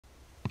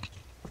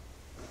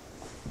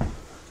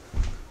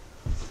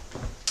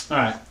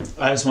Alright,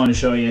 I just wanted to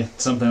show you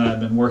something that I've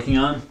been working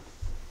on.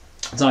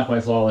 It's not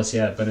quite flawless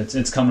yet, but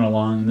it's coming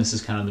along, and this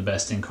is kind of the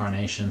best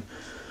incarnation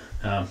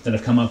that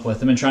I've come up with.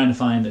 I've been trying to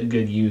find a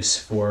good use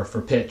for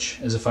pitch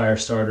as a fire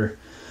starter.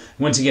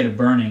 Once you get it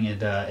burning,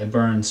 it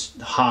burns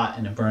hot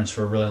and it burns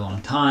for a really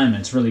long time, and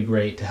it's really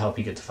great to help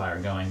you get the fire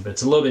going, but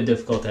it's a little bit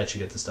difficult to actually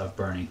get the stuff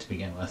burning to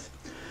begin with.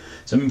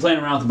 So I've been playing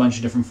around with a bunch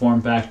of different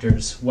form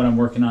factors. What I'm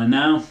working on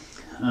now,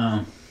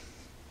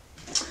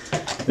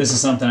 this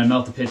is something I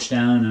melt the pitch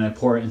down and I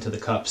pour it into the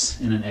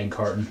cups in an egg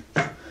carton.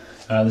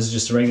 This is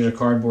just a regular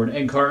cardboard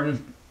egg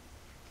carton.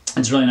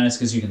 It's really nice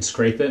because you can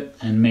scrape it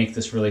and make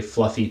this really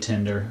fluffy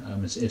tinder.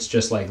 It's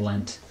just like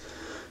lint,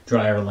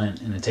 drier lint,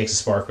 and it takes a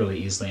spark really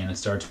easily and it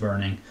starts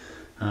burning.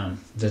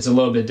 It's a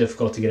little bit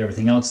difficult to get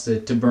everything else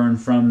to burn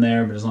from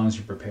there, but as long as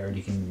you're prepared,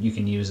 you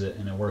can use it,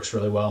 and it works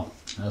really well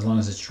as long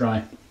as it's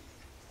dry.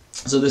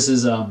 So this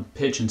is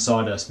pitch and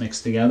sawdust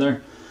mixed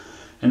together,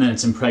 and then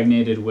it's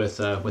impregnated with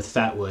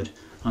fat wood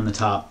on the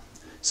top.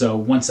 So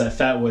once that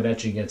fat wood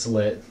actually gets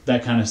lit,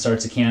 that kind of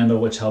starts a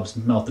candle, which helps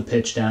melt the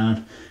pitch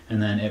down,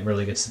 and then it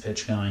really gets the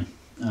pitch going.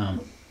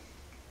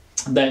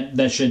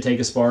 That should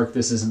take a spark.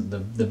 This isn't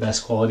the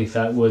best quality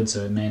fat wood,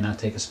 so it may not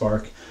take a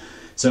spark.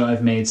 So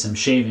I've made some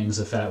shavings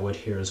of fat wood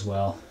here as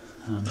well.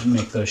 You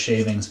make those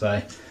shavings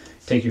by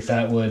take your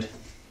fat wood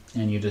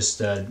and you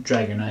just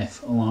drag your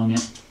knife along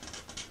it.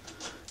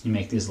 You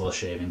make these little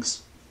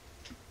shavings.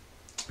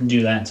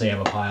 Do that until you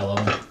have a pile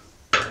of them.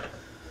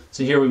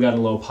 So here we've got a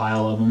little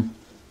pile of them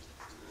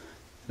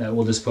that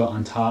we'll just put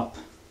on top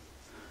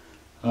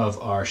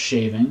of our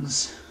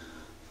shavings.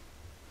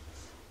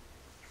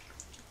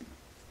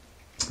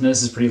 Now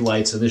this is pretty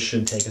light, so this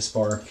should take a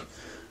spark,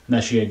 and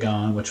that should get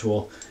going, which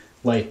will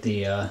light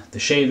the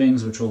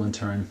shavings, which will in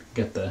turn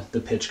get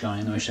the pitch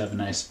going. Then we should have a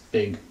nice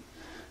big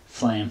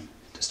flame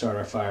to start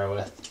our fire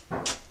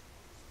with.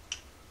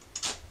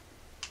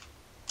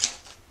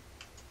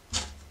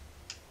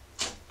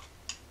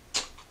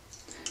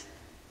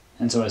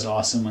 And so it's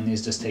awesome when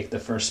these just take the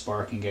first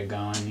spark and get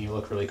going, and you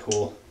look really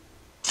cool.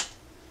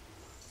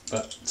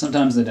 But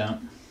sometimes they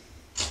don't.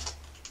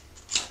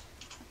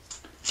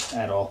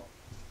 At all.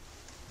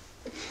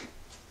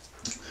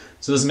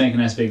 So this is making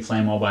a nice big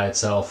flame all by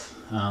itself.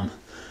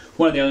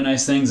 One of the other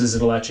nice things is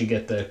it'll actually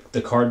get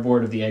the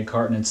cardboard of the egg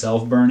carton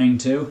itself burning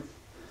too.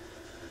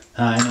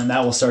 And then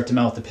that will start to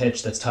melt the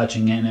pitch that's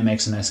touching it, and it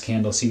makes a nice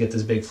candle, so you get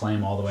this big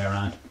flame all the way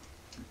around.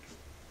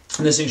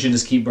 And this thing should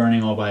just keep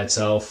burning all by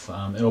itself.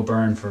 It'll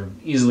burn for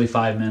easily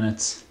 5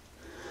 minutes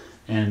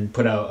and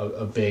put out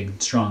a big,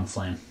 strong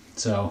flame.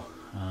 So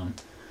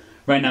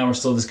right now we're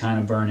still just kind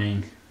of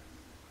burning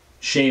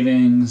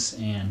shavings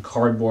and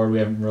cardboard. We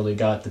haven't really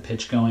got the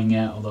pitch going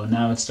yet, although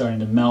now it's starting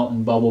to melt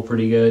and bubble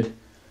pretty good.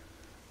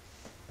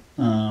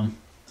 I'm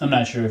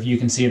not sure if you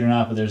can see it or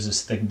not, but there's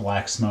this thick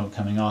black smoke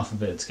coming off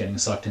of it. It's getting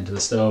sucked into the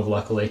stove,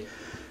 luckily.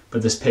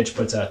 But this pitch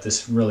puts out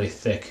this really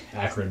thick,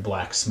 acrid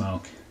black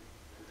smoke.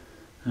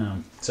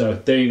 So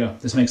there you go.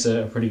 This makes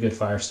a pretty good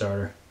fire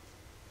starter.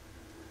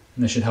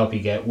 And this should help you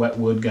get wet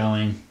wood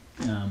going,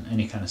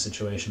 any kind of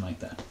situation like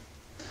that.